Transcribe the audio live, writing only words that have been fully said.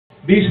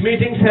These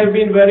meetings have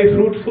been very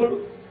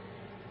fruitful,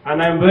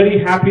 and I am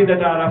very happy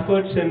that our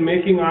efforts in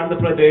making Andhra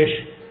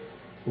Pradesh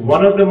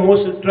one of the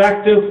most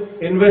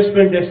attractive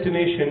investment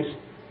destinations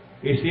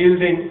is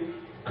yielding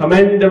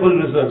commendable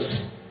results.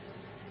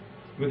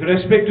 With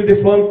respect to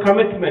the firm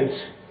commitments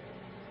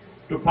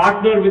to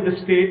partner with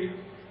the state,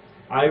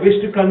 I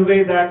wish to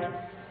convey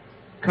that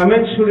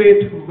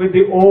commensurate with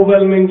the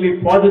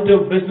overwhelmingly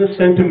positive business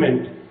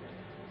sentiment,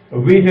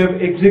 we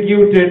have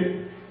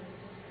executed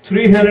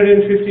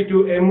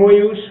 352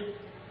 MOUs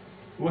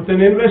with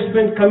an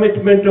investment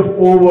commitment of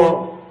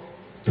over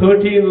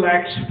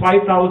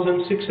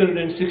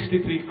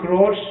 13,05,663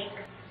 crores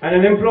and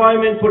an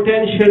employment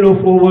potential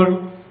of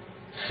over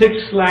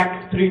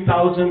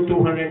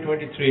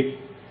 6,03,223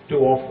 to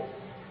offer.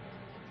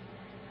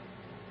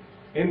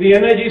 In the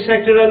energy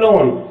sector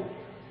alone,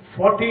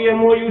 40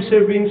 MOUs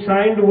have been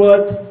signed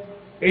worth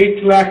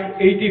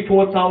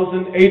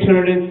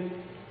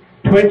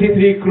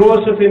 8,84,823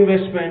 crores of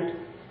investment,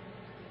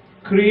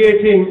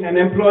 creating an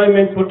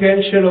employment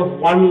potential of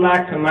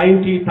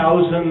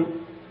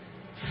 1,90,000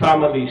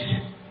 families.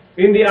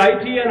 In the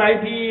IT and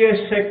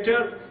ITES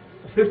sector,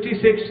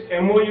 56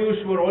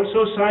 MOUs were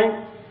also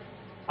signed,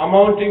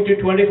 amounting to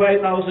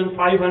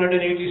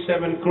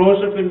 25,587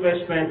 crores of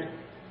investment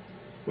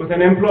with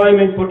an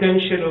employment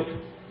potential of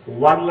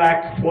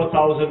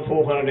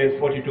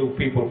 1,04,442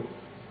 people.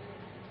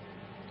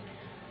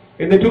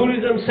 In the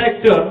tourism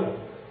sector,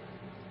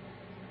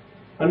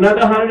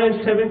 another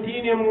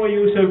 117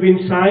 MOUs have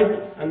been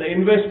signed and the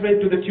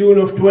investment to the tune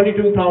of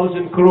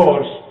 22,000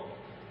 crores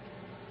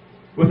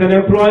with an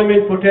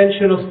employment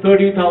potential of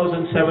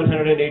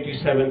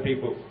 30,787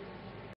 people.